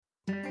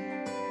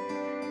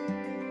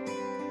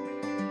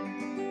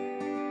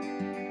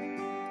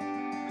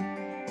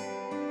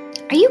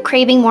Are you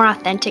craving more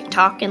authentic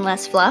talk and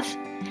less fluff?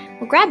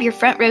 Well, grab your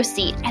front row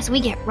seat as we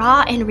get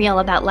raw and real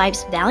about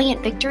life's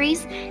valiant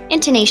victories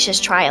and tenacious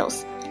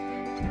trials.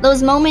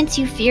 Those moments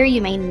you fear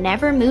you may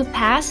never move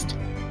past,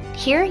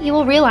 here you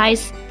will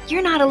realize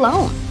you're not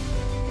alone.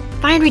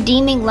 Find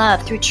redeeming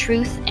love through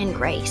truth and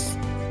grace.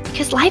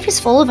 Because life is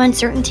full of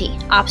uncertainty,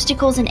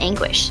 obstacles, and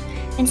anguish.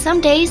 And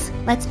some days,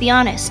 let's be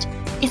honest,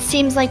 it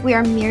seems like we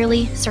are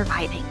merely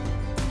surviving.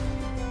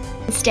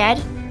 Instead,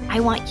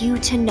 I want you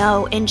to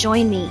know and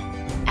join me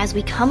as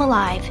we come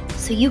alive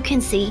so you can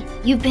see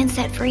you've been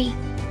set free.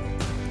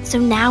 So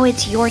now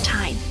it's your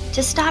time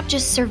to stop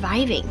just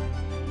surviving.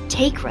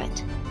 Take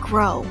root,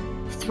 grow,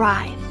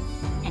 thrive,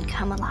 and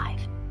come alive.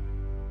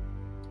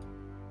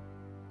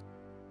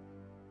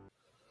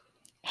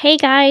 Hey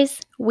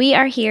guys, we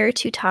are here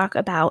to talk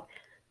about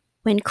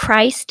when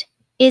Christ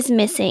is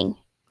missing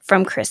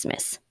from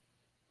Christmas.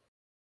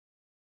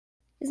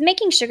 Is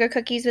making sugar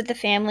cookies with the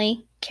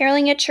family,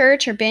 caroling at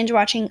church, or binge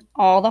watching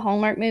all the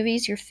Hallmark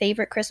movies your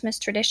favorite Christmas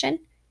tradition?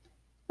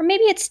 Or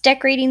maybe it's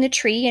decorating the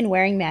tree and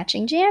wearing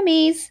matching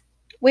jammies.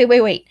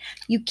 Wait.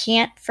 You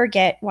can't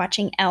forget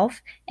watching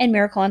Elf and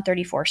Miracle on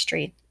 34th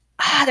Street.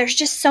 There's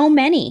just so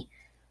many.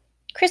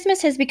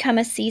 Christmas has become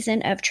a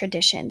season of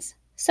traditions.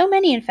 So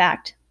many, in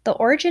fact, the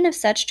origin of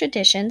such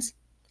traditions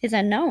is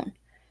unknown.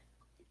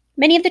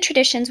 Many of the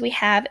traditions we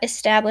have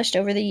established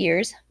over the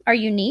years are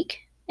unique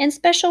and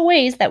special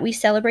ways that we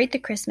celebrate the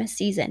Christmas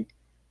season.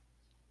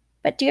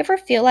 But do you ever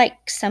feel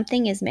like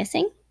something is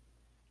missing?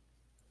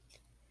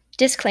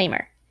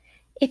 Disclaimer.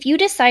 If you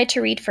decide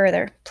to read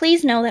further,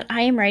 please know that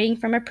I am writing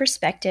from a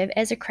perspective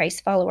as a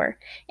Christ follower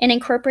and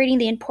incorporating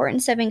the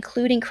importance of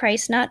including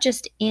Christ not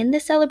just in the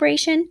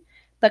celebration,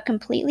 but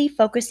completely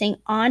focusing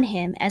on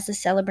Him as the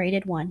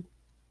celebrated one.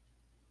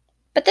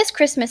 But this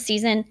Christmas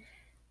season,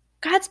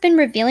 God's been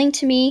revealing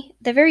to me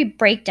the very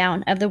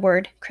breakdown of the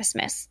word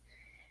Christmas,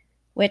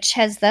 which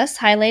has thus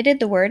highlighted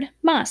the word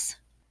Mas.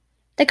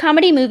 The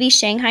comedy movie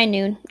Shanghai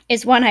Noon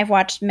is one I've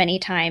watched many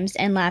times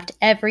and laughed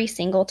every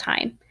single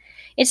time.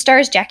 It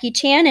stars Jackie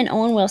Chan and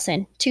Owen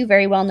Wilson, two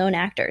very well-known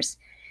actors.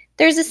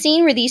 There's a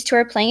scene where these two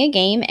are playing a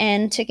game,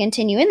 and to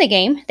continue in the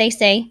game, they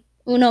say,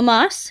 "Uno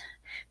mas,"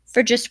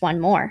 for just one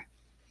more.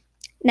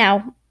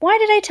 Now, why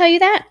did I tell you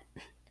that?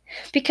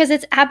 Because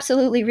it's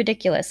absolutely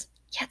ridiculous,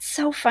 yet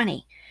so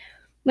funny.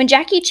 When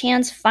Jackie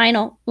Chan's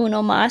final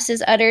 "Uno mas"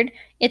 is uttered,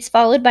 it's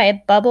followed by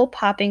a bubble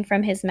popping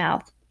from his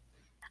mouth.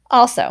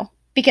 Also,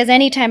 because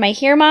anytime I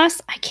hear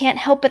mas, I can't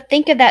help but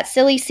think of that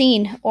silly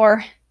scene,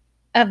 or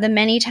of the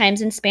many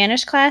times in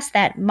Spanish class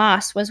that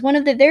mas was one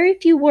of the very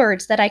few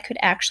words that I could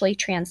actually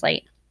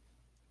translate.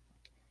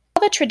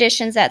 All the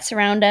traditions that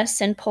surround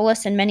us and pull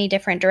us in many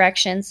different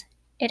directions,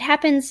 it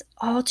happens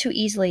all too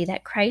easily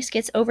that Christ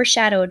gets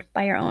overshadowed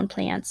by our own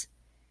plans.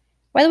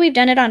 Whether we've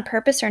done it on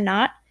purpose or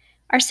not,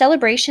 our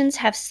celebrations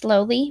have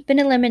slowly been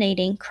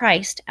eliminating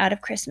Christ out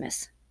of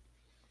Christmas.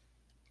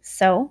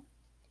 So,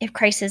 if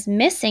Christ is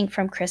missing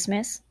from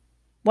Christmas,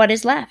 what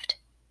is left?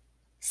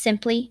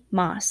 Simply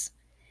Mas.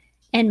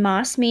 And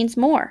Mas means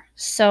more.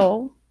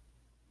 So,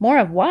 more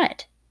of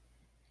what?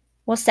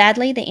 Well,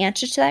 sadly, the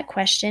answer to that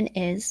question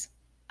is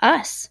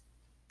us.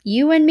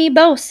 You and me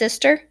both,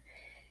 sister.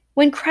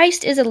 When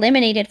Christ is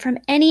eliminated from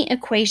any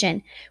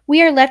equation,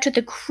 we are left with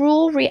the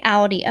cruel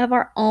reality of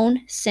our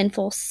own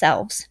sinful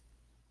selves.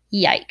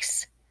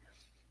 Yikes.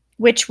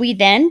 Which we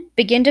then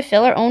begin to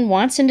fill our own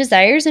wants and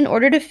desires in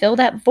order to fill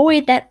that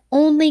void that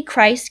only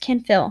Christ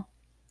can fill.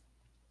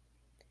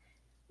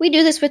 We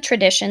do this with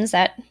traditions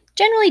that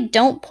generally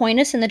don't point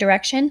us in the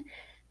direction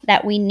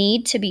that we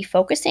need to be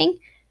focusing.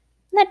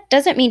 That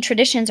doesn't mean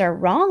traditions are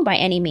wrong by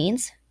any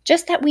means,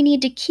 just that we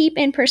need to keep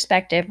in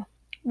perspective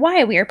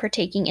why we are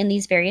partaking in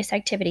these various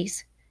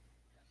activities.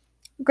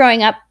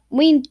 Growing up,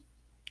 we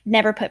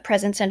never put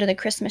presents under the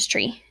Christmas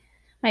tree.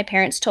 My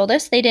parents told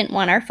us they didn't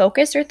want our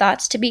focus or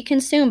thoughts to be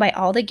consumed by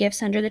all the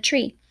gifts under the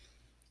tree.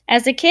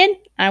 As a kid,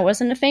 I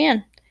wasn't a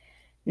fan.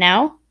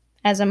 Now,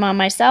 as a mom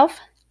myself,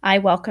 I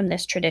welcome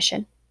this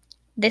tradition.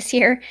 This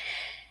year,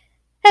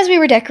 as we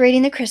were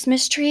decorating the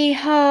Christmas tree,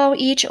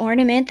 each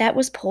ornament that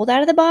was pulled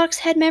out of the box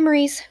had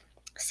memories.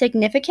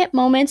 Significant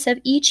moments of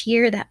each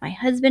year that my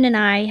husband and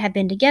I have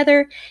been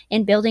together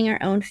in building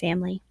our own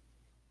family.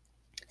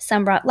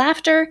 Some brought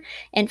laughter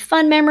and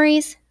fun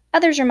memories.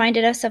 Others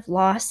reminded us of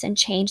loss and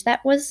change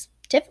that was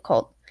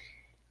difficult.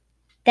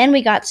 Then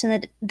we got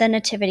to the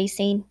nativity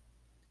scene,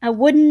 a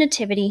wooden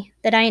nativity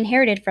that I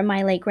inherited from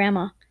my late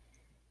grandma.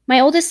 My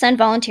oldest son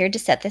volunteered to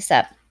set this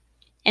up.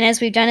 And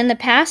as we've done in the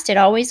past, it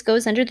always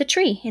goes under the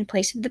tree in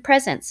place of the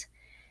presents.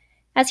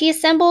 As he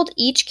assembled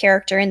each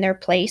character in their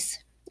place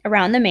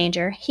around the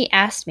manger, he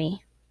asked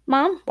me,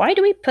 "Mom, why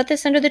do we put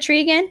this under the tree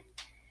again?"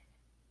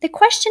 The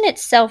question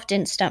itself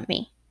didn't stump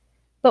me.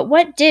 But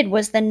what did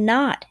was the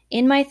knot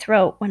in my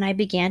throat when I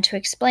began to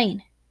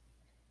explain.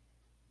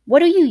 "What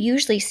do you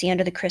usually see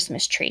under the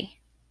Christmas tree?"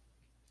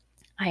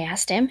 I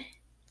asked him.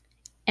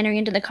 Entering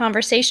into the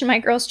conversation, my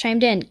girls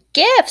chimed in.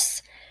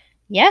 "Gifts!"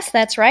 "Yes,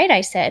 that's right,"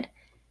 I said.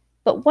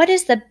 "But what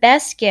is the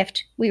best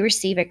gift we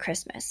receive at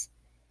Christmas?"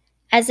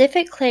 As if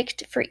it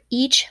clicked for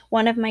each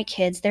one of my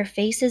kids, their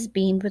faces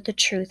beamed with the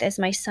truth as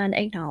my son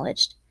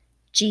acknowledged,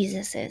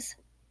 Jesus is.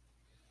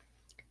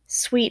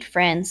 Sweet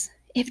friends,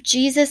 if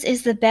Jesus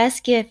is the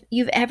best gift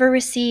you've ever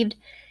received,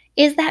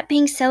 is that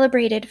being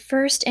celebrated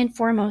first and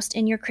foremost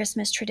in your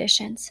Christmas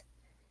traditions?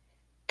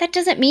 That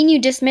doesn't mean you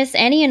dismiss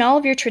any and all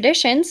of your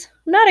traditions.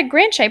 I'm not a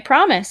Grinch, I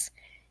promise.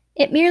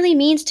 It merely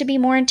means to be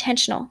more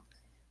intentional.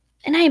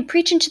 And I am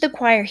preaching to the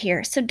choir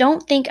here, so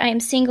don't think I am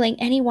singling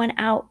anyone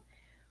out,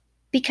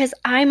 because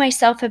I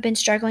myself have been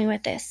struggling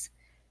with this.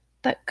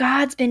 But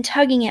God's been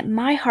tugging at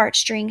my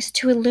heartstrings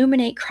to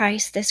illuminate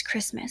Christ this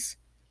Christmas.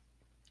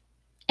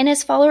 And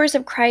as followers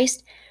of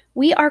Christ,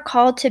 we are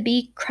called to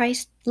be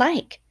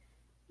Christ-like.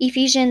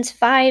 Ephesians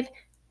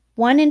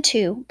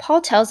 5:1-2,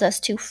 Paul tells us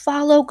to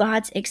follow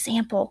God's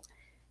example.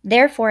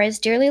 Therefore, as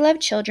dearly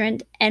loved children,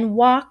 and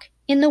walk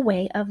in the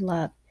way of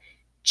love,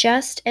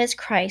 just as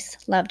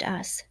Christ loved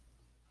us.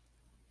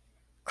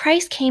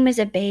 Christ came as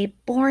a babe,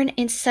 born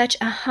in such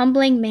a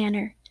humbling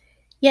manner,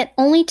 yet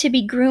only to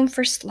be groomed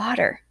for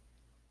slaughter.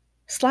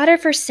 Slaughter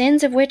for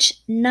sins of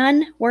which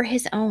none were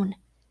his own.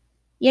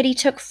 Yet he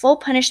took full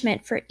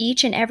punishment for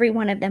each and every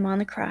one of them on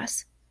the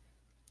cross.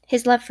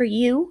 His love for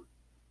you,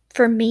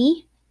 for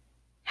me,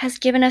 has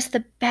given us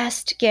the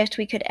best gift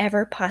we could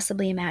ever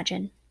possibly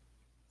imagine.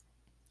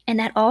 And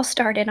that all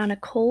started on a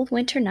cold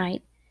winter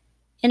night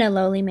in a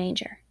lowly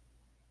manger.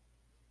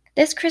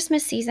 This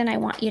Christmas season, I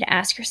want you to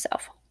ask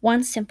yourself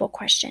one simple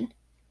question.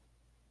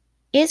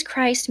 Is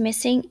Christ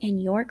missing in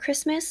your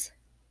Christmas?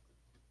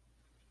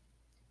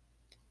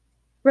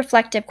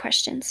 Reflective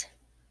questions.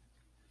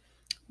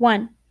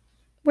 1.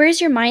 Where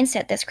is your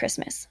mindset this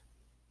Christmas?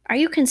 Are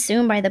you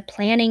consumed by the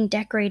planning,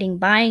 decorating,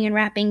 buying, and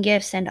wrapping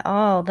gifts and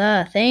all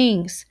the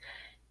things?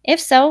 If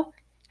so,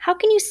 how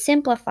can you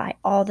simplify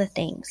all the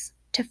things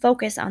to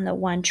focus on the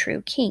one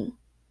true King?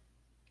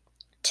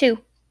 2.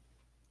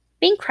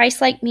 Being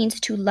Christ-like means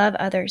to love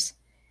others.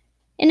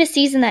 In a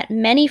season that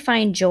many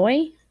find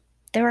joy,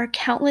 there are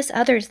countless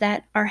others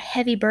that are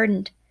heavy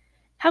burdened.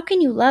 How can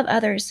you love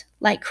others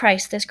like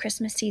Christ this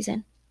Christmas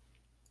season?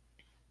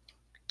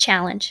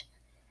 Challenge.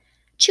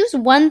 Choose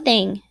one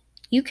thing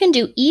you can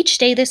do each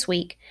day this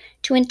week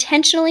to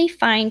intentionally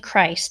find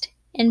Christ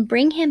and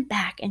bring him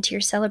back into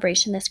your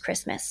celebration this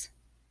Christmas.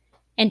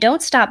 And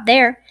don't stop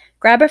there.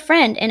 Grab a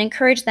friend and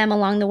encourage them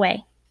along the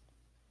way.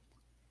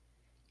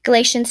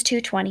 Galatians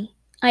 2:20.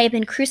 I have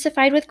been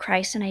crucified with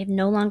Christ, and I have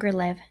no longer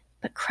live,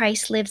 but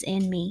Christ lives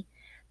in me.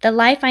 The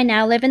life I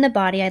now live in the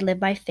body, I live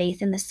by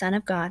faith in the Son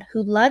of God,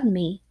 who loved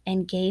me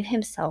and gave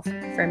himself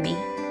for me.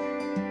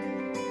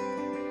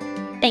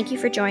 Thank you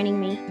for joining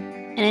me.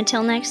 And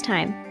until next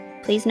time,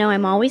 please know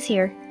I'm always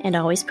here and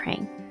always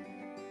praying.